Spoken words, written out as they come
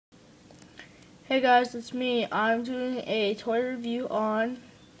Hey guys, it's me. I'm doing a toy review on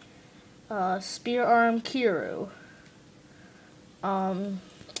Spear Arm Kiru. I'm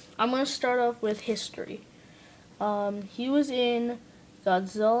going to start off with history. He was in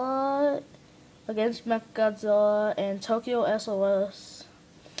Godzilla against Mechagodzilla and Tokyo SOS.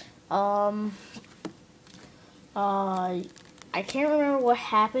 I can't remember what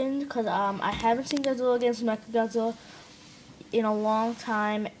happened because I haven't seen Godzilla against Mechagodzilla in a long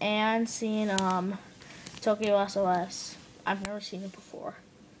time and seen Tokyo SOS. I've never seen it before.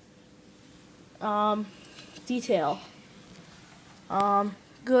 Detail.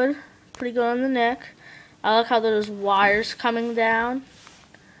 Good. Pretty good on the neck. I like how there's wires coming down.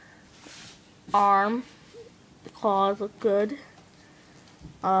 Arm. The claws look good.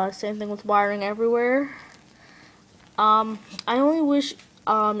 Same thing with wiring everywhere. I only wish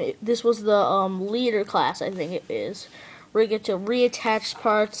this was the leader class, I think it is, where you get to reattach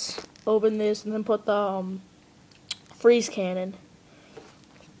parts, open this, and then put the freeze cannon.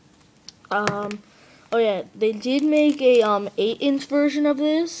 Oh yeah, they did make a 8-inch version of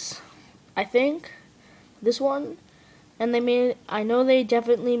this, I think, this one, and I know they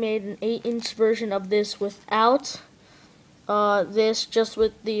definitely made an 8-inch version of this without this, just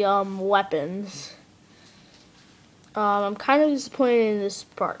with the weapons. I'm kind of disappointed in this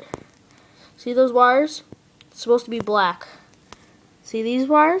part. See those wires? It's supposed to be black. See these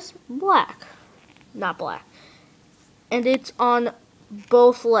wires? Black. Not black. And it's on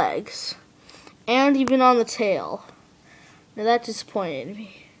both legs. And even on the tail. Now that disappointed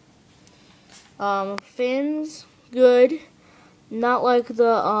me. Fins, good. Not like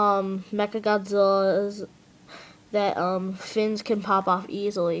the Mechagodzillas that fins can pop off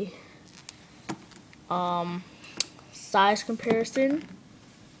easily. Size comparison,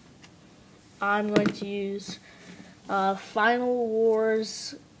 I'm going to use Final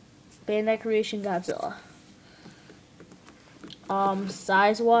Wars Bandai Creation Godzilla.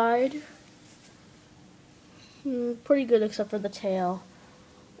 Size wide, pretty good except for the tail.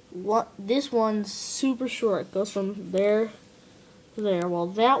 This one's super short, goes from there to there, while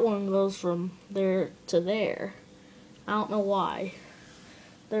that one goes from there to there. I don't know why.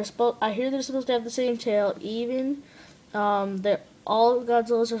 I hear they're supposed to have the same tail, even. All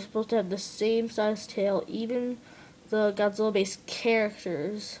Godzillas are supposed to have the same size tail, even the Godzilla-based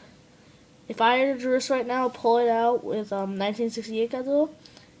characters. If I had to draw this right now, pull it out with 1968 Godzilla,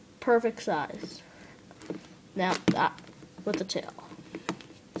 perfect size. Now, with the tail.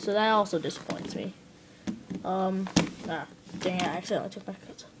 So that also disappoints me. Dang it, I accidentally took my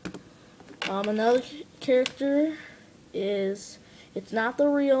cuts. Another character is, it's not the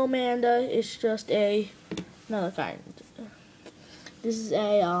real Amanda, it's just another kind. This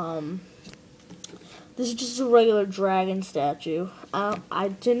is just a regular dragon statue. I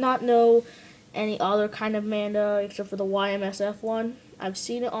did not know any other kind of Manda except for the YMSF one. I've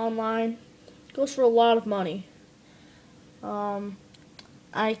seen it online. It goes for a lot of money.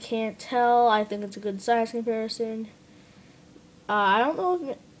 I can't tell. I think it's a good size comparison. I don't know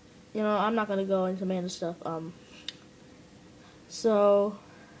if, I'm not gonna go into Manda stuff. So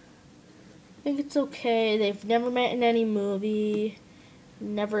I think it's okay. They've never met in any movie.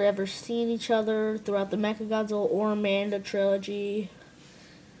 Never ever seen each other throughout the Mechagodzilla or Amanda trilogy.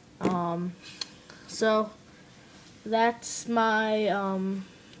 So that's my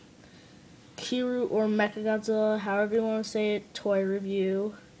Kiru or Mechagodzilla, however you want to say it, toy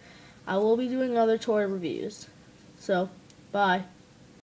review. I will be doing other toy reviews. So, bye.